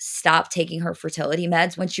Khloe stopped taking her fertility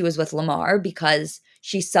meds when she was with Lamar because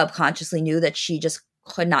she subconsciously knew that she just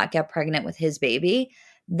could not get pregnant with his baby.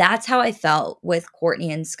 That's how I felt with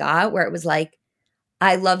Kourtney and Scott, where it was like,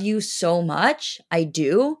 I love you so much. I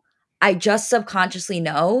do. I just subconsciously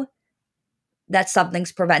know that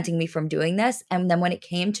something's preventing me from doing this. And then when it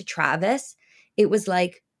came to Travis, it was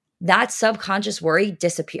like that subconscious worry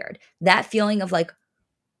disappeared. That feeling of like,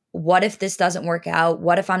 what if this doesn't work out?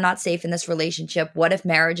 What if I'm not safe in this relationship? What if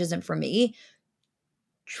marriage isn't for me?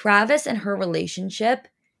 Travis and her relationship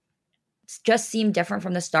just seemed different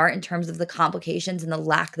from the start in terms of the complications and the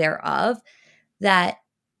lack thereof, that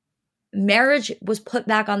marriage was put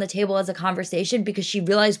back on the table as a conversation because she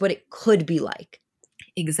realized what it could be like.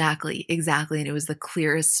 Exactly. And it was the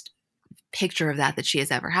clearest picture of that she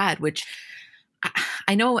has ever had, which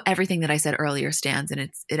I know everything that I said earlier stands, and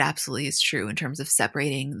it absolutely is true in terms of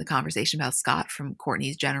separating the conversation about Scott from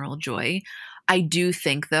Kourtney's general joy. I do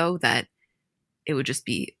think, though, that it would just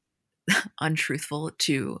be untruthful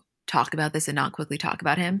to talk about this and not quickly talk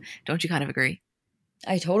about him. Don't you kind of agree?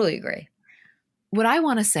 I totally agree. What I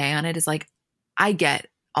want to say on it is, like, I get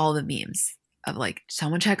all the memes of like,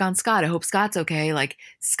 someone check on Scott. I hope Scott's okay. Like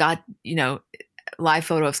Scott, live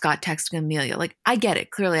photo of Scott texting Amelia. Like, I get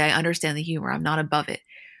it. Clearly, I understand the humor. I'm not above it.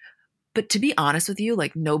 But to be honest with you,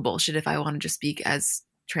 like, no bullshit, if I wanted to speak as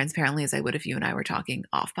transparently as I would if you and I were talking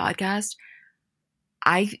off podcast,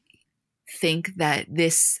 I think that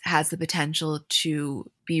this has the potential to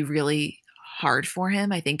be really hard for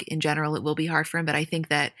him. I think in general it will be hard for him, but I think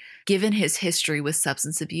that given his history with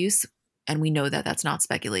substance abuse, and we know that that's not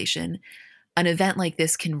speculation, an event like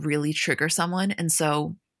this can really trigger someone. And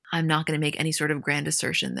so I'm not going to make any sort of grand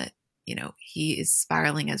assertion that, he is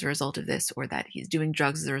spiraling as a result of this or that he's doing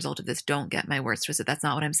drugs as a result of this. Don't get my words twisted. That's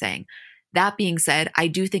not what I'm saying. That being said, I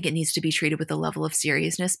do think it needs to be treated with a level of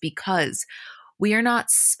seriousness because we are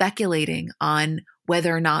not speculating on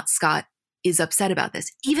whether or not Scott is upset about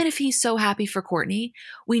this. Even if he's so happy for Kourtney,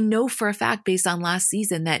 we know for a fact based on last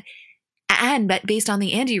season and based on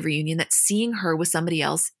the Andy reunion that seeing her with somebody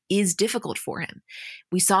else is difficult for him.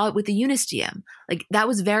 We saw it with the Eunice DM. Like that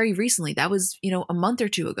was very recently. That was, a month or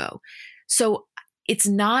two ago. So it's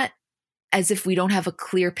not as if we don't have a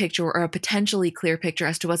clear picture or a potentially clear picture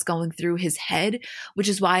as to what's going through his head, which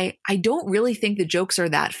is why I don't really think the jokes are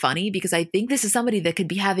that funny, because I think this is somebody that could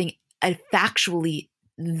be having a factually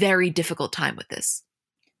very difficult time with this.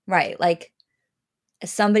 Right. Like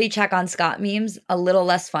somebody check on Scott memes, a little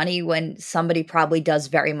less funny when somebody probably does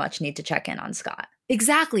very much need to check in on Scott.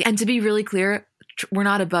 Exactly. And to be really clear, we're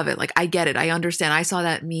not above it. Like, I get it. I understand. I saw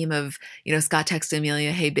that meme of, Scott texted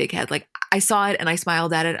Amelia, hey, big head. Like, I saw it and I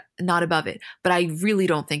smiled at it, not above it. But I really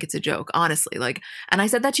don't think it's a joke, honestly. Like, and I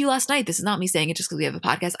said that to you last night. This is not me saying it just because we have a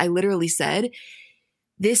podcast. I literally said,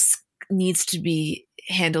 this needs to be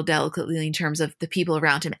handled delicately in terms of the people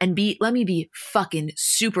around him. And let me be fucking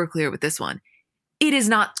super clear with this one. It is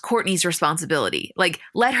not Kourtney's responsibility. Like,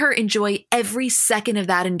 let her enjoy every second of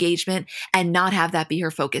that engagement and not have that be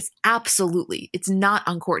her focus. Absolutely. It's not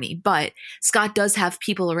on Kourtney, but Scott does have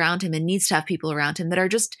people around him and needs to have people around him that are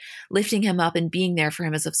just lifting him up and being there for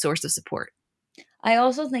him as a source of support. I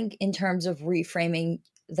also think in terms of reframing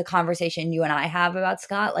the conversation you and I have about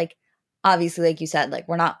Scott, like, obviously, like you said, like,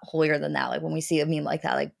 we're not holier than that. Like, when we see a meme like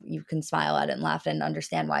that, like, you can smile at it and laugh and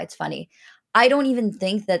understand why it's funny. I don't even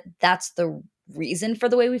think that that's the reason for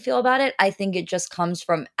the way we feel about it. I think it just comes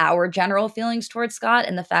from our general feelings towards Scott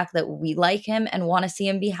and the fact that we like him and want to see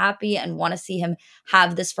him be happy and want to see him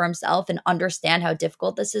have this for himself and understand how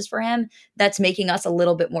difficult this is for him. That's making us a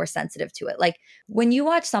little bit more sensitive to it. Like when you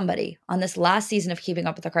watch somebody on this last season of Keeping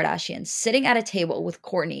Up with the Kardashians sitting at a table with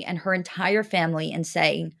Kourtney and her entire family and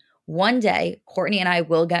saying, one day, Kourtney and I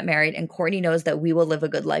will get married and Kourtney knows that we will live a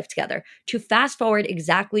good life together. To fast forward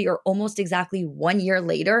exactly or almost exactly 1 year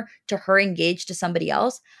later to her engaged to somebody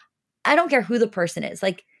else, I don't care who the person is.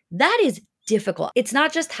 Like, that is difficult. It's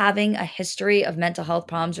not just having a history of mental health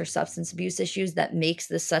problems or substance abuse issues that makes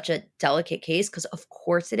this such a delicate case, because of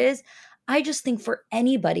course it is. I just think for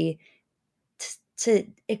anybody to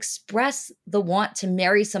express the want to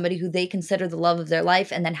marry somebody who they consider the love of their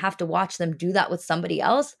life and then have to watch them do that with somebody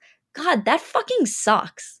else, God, that fucking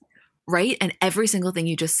sucks. Right? And every single thing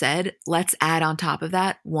you just said, let's add on top of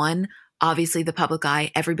that, one, obviously the public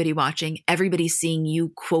eye, everybody watching, everybody seeing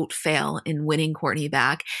you, quote, fail in winning Kourtney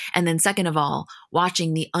back. And then second of all,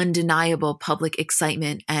 watching the undeniable public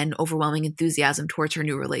excitement and overwhelming enthusiasm towards her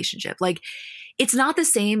new relationship. Like, it's not the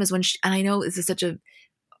same as when and I know this is such a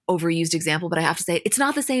overused example, but I have to say it's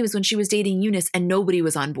not the same as when she was dating Eunice and nobody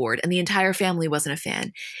was on board and the entire family wasn't a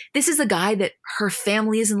fan. This is a guy that her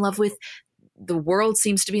family is in love with. the world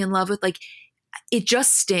seems to be in love with. Like, it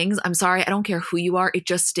just stings. I'm sorry. I don't care who you are. It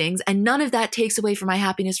just stings. And none of that takes away from my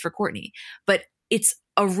happiness for Kourtney. But it's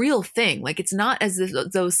a real thing. Like, it's not as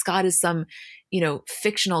though Scott is some,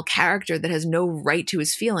 fictional character that has no right to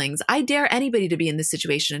his feelings. I dare anybody to be in this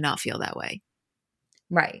situation and not feel that way.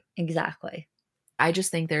 Right. Exactly. I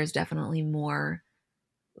just think there's definitely more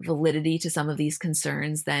validity to some of these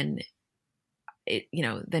concerns than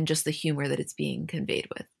than just the humor that it's being conveyed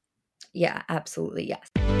with. Yeah, absolutely. Yes.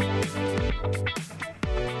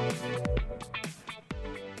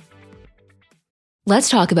 Let's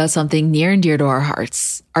talk about something near and dear to our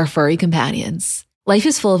hearts, our furry companions. Life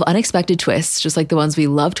is full of unexpected twists, just like the ones we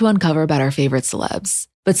love to uncover about our favorite celebs.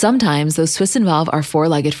 But sometimes those twists involve our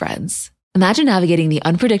four-legged friends. Imagine navigating the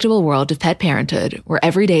unpredictable world of pet parenthood, where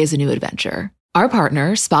every day is a new adventure. Our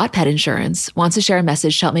partner, Spot Pet Insurance, wants to share a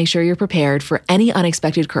message to help make sure you're prepared for any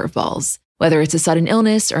unexpected curveballs, whether it's a sudden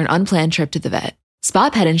illness or an unplanned trip to the vet.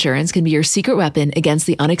 Spot Pet Insurance can be your secret weapon against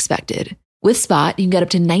the unexpected. With Spot, you can get up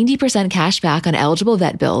to 90% cash back on eligible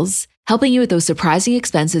vet bills, helping you with those surprising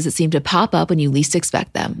expenses that seem to pop up when you least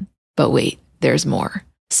expect them. But wait, there's more.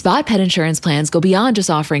 Spot Pet Insurance plans go beyond just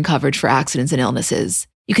offering coverage for accidents and illnesses.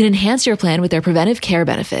 You can enhance your plan with their preventive care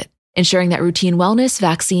benefit, ensuring that routine wellness,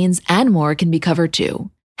 vaccines, and more can be covered too.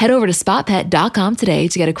 Head over to spotpet.com today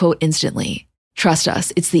to get a quote instantly. Trust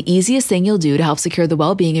us, it's the easiest thing you'll do to help secure the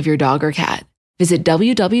well-being of your dog or cat. Visit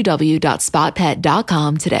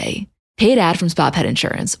www.spotpet.com today. Paid ad from Spot Pet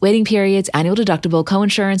Insurance. Waiting periods, annual deductible,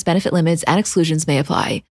 coinsurance, benefit limits, and exclusions may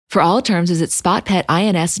apply. For all terms, visit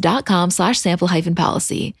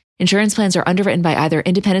spotpetins.com/sample-policy. Insurance plans are underwritten by either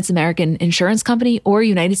Independence American Insurance Company or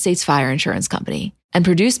United States Fire Insurance Company and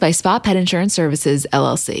produced by Spot Pet Insurance Services,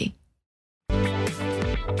 LLC.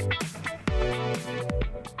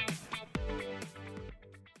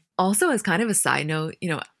 Also, as kind of a side note,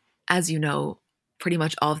 as you know, pretty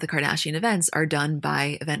much all of the Kardashian events are done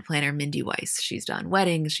by event planner Mindy Weiss. She's done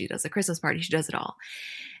weddings, she does a Christmas party, she does it all.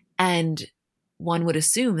 And one would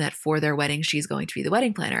assume that for their wedding, she's going to be the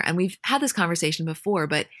wedding planner. And we've had this conversation before,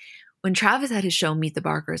 but when Travis had his show Meet the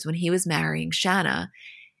Barkers, when he was marrying Shanna,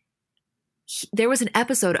 there was an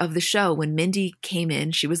episode of the show when Mindy came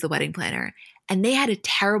in, she was the wedding planner, and they had a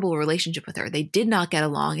terrible relationship with her. They did not get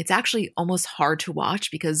along. It's actually almost hard to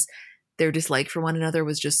watch because their dislike for one another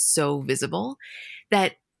was just so visible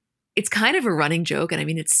that it's kind of a running joke. And I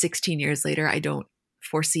mean, it's 16 years later. I don't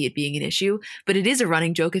foresee it being an issue, but it is a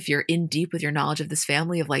running joke if you're in deep with your knowledge of this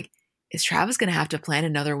family of like, is Travis going to have to plan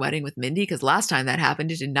another wedding with Mindy? Because last time that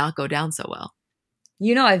happened, it did not go down so well.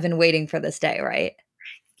 I've been waiting for this day, right?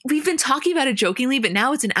 We've been talking about it jokingly, but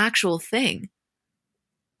now it's an actual thing.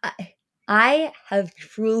 I have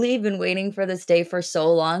truly been waiting for this day for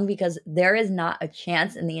so long because there is not a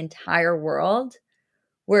chance in the entire world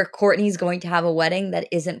where Kourtney's going to have a wedding that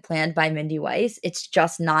isn't planned by Mindy Weiss. It's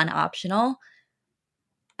just non-optional.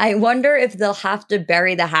 I wonder if they'll have to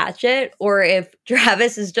bury the hatchet or if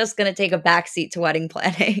Travis is just going to take a backseat to wedding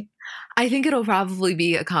planning. I think it'll probably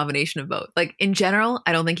be a combination of both. Like in general,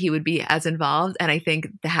 I don't think he would be as involved. And I think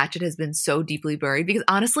the hatchet has been so deeply buried because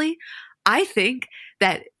honestly, I think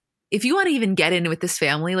that if you want to even get in with this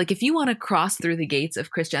family, like if you want to cross through the gates of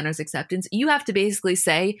Kris Jenner's acceptance, you have to basically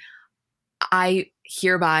say, I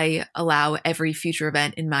hereby allow every future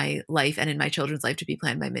event in my life and in my children's life to be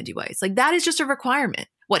planned by Mindy Weiss. Like that is just a requirement.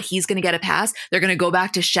 What, he's going to get a pass? They're going to go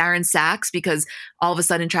back to Sharon Sachs because all of a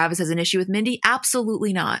sudden Travis has an issue with Mindy?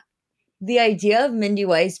 Absolutely not. The idea of Mindy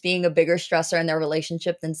Weiss being a bigger stressor in their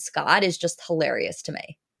relationship than Scott is just hilarious to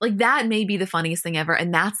me. Like that may be the funniest thing ever.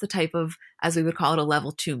 And that's the type of, as we would call it, a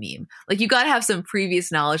level 2 meme. Like you got to have some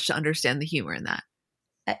previous knowledge to understand the humor in that.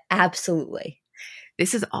 Absolutely.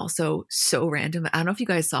 This is also so random. I don't know if you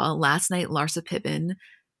guys saw last night, Larsa Pippen,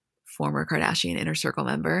 former Kardashian Inner Circle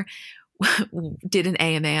member, did an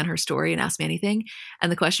AMA on her story and asked me anything.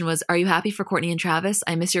 And the question was, are you happy for Kourtney and Travis?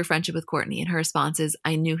 I miss your friendship with Kourtney. And her response is,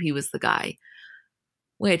 I knew he was the guy.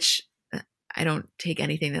 Which I don't take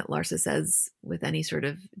anything that Larsa says with any sort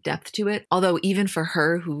of depth to it. Although even for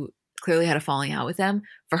her, who clearly had a falling out with them,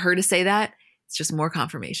 for her to say that, it's just more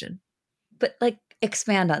confirmation. But like,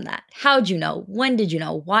 expand on that. How'd you know? When did you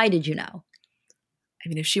know? Why did you know? I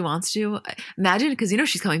mean, if she wants to, imagine, because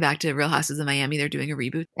she's coming back to Real Houses of Miami. They're doing a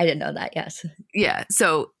reboot. I didn't know that, yes. Yeah.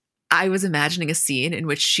 So I was imagining a scene in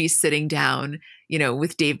which she's sitting down,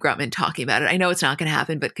 with Dave Grutman talking about it. I know it's not going to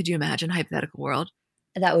happen, but could you imagine hypothetical world?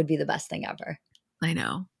 That would be the best thing ever. I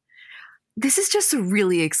know. This is just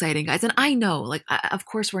really exciting, guys. And I know, like, of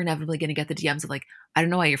course, we're inevitably going to get the DMs of like, I don't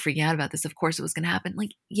know why you're freaking out about this. Of course it was going to happen.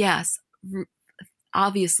 Like, yes,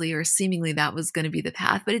 obviously or seemingly that was going to be the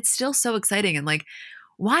path, but it's still so exciting. And like,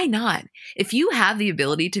 why not? If you have the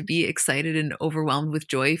ability to be excited and overwhelmed with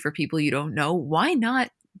joy for people you don't know, why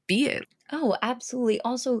not be it? Oh, absolutely.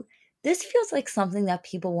 Also, this feels like something that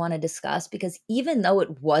people want to discuss because even though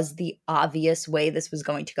it was the obvious way this was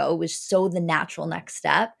going to go, it was so the natural next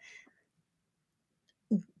step.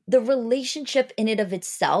 The relationship in and of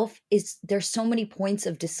itself is there's so many points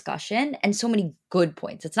of discussion and so many good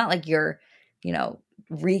points. It's not like you're,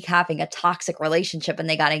 recapping a toxic relationship and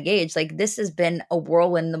they got engaged. Like this has been a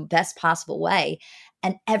whirlwind in the best possible way.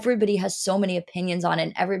 And everybody has so many opinions on it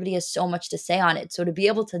and everybody has so much to say on it. So to be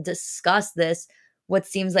able to discuss this, what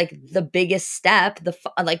seems like the biggest step,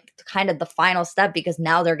 kind of the final step, because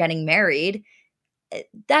now they're getting married,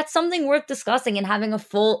 that's something worth discussing and having a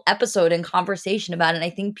full episode and conversation about it. And I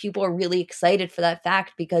think people are really excited for that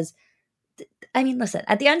fact because, listen,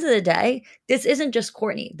 at the end of the day, this isn't just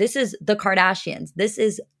Kourtney. This is the Kardashians. This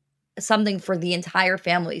is something for the entire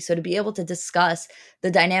family. So to be able to discuss the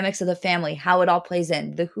dynamics of the family, how it all plays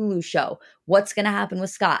in, the Hulu show, what's going to happen with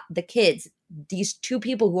Scott, the kids, these two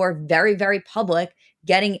people who are very, very public,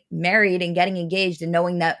 getting married and getting engaged and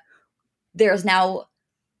knowing that there's now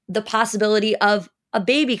the possibility of a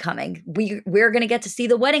baby coming. We're going to get to see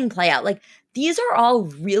the wedding play out. Like these are all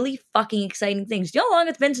really fucking exciting things. You know how long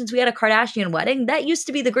it's been since we had a Kardashian wedding? That used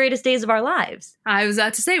to be the greatest days of our lives. I was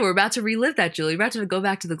about to say, we're about to relive that, Julie. We're about to go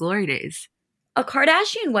back to the glory days. A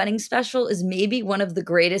Kardashian wedding special is maybe one of the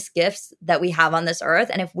greatest gifts that we have on this earth.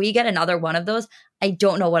 And if we get another one of those, I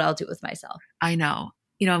don't know what I'll do with myself. I know.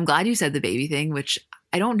 I'm glad you said the baby thing, which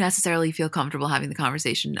I don't necessarily feel comfortable having the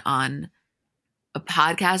conversation on a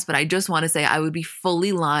podcast, but I just want to say I would be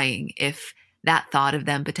fully lying if that thought of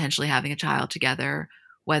them potentially having a child together,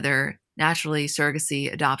 whether naturally,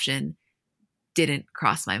 surrogacy, adoption, didn't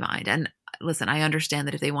cross my mind. And listen, I understand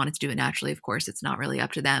that if they wanted to do it naturally, of course, it's not really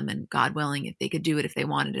up to them. And God willing, if they could do it, if they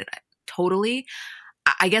wanted it, totally.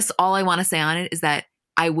 I guess all I want to say on it is that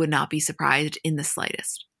I would not be surprised in the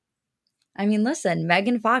slightest. Listen,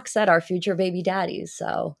 Megan Fox said our future baby daddies.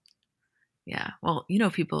 So yeah, well,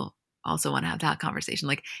 people also want to have that conversation.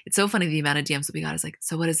 Like, it's so funny the amount of DMs that we got is like,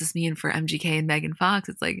 so what does this mean for MGK and Megan Fox?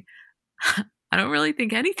 It's like, I don't really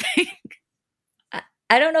think anything.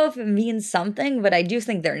 I don't know if it means something, but I do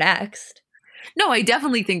think they're next. No, I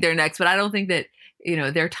definitely think they're next, but I don't think that,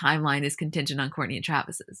 their timeline is contingent on Kourtney and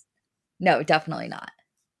Travis's. No, definitely not.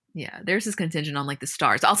 Yeah, theirs is contingent on like the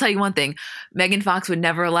stars. I'll tell you one thing. Megan Fox would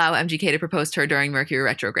never allow MGK to propose to her during Mercury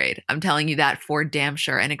retrograde. I'm telling you that for damn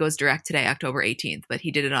sure. And it goes direct today, October 18th, but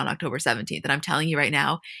he did it on October 17th. And I'm telling you right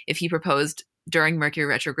now, if he proposed during Mercury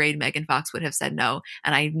retrograde, Megan Fox would have said no.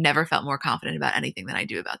 And I never felt more confident about anything than I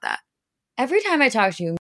do about that. Every time I talk to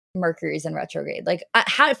you, Mercury's in retrograde. Like,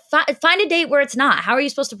 find a date where it's not. How are you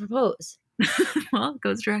supposed to propose? Well, it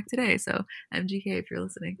goes direct today. So MGK, if you're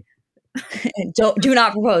listening. Do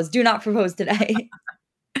not propose. Do not propose today.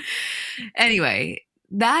 Anyway,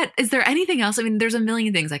 is there anything else? There's a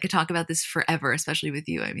million things. I could talk about this forever, especially with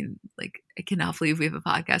you. I cannot believe we have a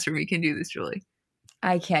podcast where we can do this, Julie.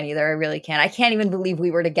 I can't either. I really can't. I can't even believe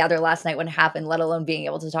we were together last night when it happened, let alone being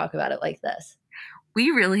able to talk about it like this. We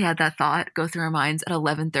really had that thought go through our minds at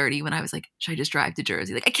 11:30 when I was like, should I just drive to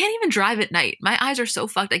Jersey? Like, I can't even drive at night. My eyes are so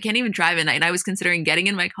fucked. I can't even drive at night. And I was considering getting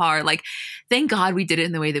in my car. Like, thank God we did it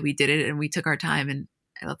in the way that we did it. And we took our time. And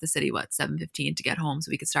I left the city, 7:15 to get home so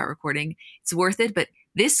we could start recording. It's worth it. But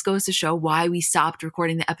this goes to show why we stopped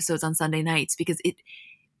recording the episodes on Sunday nights, because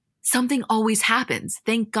something always happens.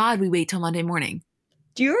 Thank God we wait till Monday morning.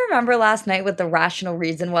 Do you remember last night what the rational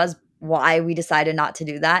reason was why we decided not to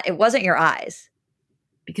do that? It wasn't your eyes.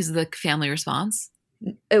 Because of the family response?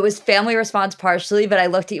 It was family response partially, but I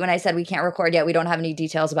looked at you and I said, we can't record yet. We don't have any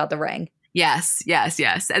details about the ring. Yes.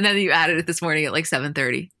 And then you added it this morning at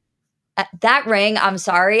 7:30. That ring, I'm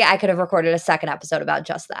sorry, I could have recorded a second episode about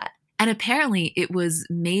just that. And apparently it was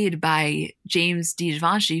made by James D.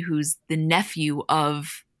 Givenchy, who's the nephew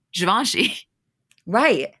of Givenchy.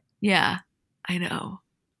 Right. Yeah, I know.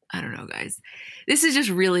 I don't know, guys. This is just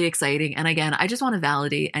really exciting. And again, I just want to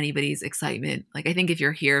validate anybody's excitement. Like, I think if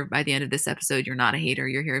you're here by the end of this episode, you're not a hater.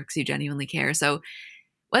 You're here because you genuinely care. So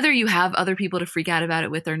whether you have other people to freak out about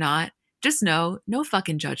it with or not, just know, no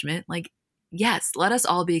fucking judgment. Like, yes, let us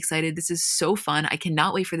all be excited. This is so fun. I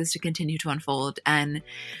cannot wait for this to continue to unfold. And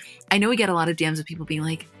I know we get a lot of DMs of people being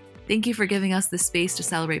like, thank you for giving us the space to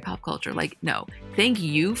celebrate pop culture. Like, no, thank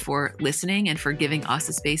you for listening and for giving us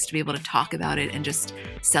a space to be able to talk about it and just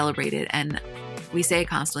celebrate it. And we say it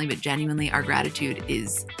constantly, but genuinely our gratitude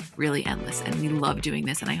is really endless. And we love doing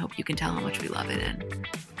this. And I hope you can tell how much we love it. And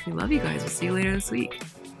we love you guys. We'll see you later this week.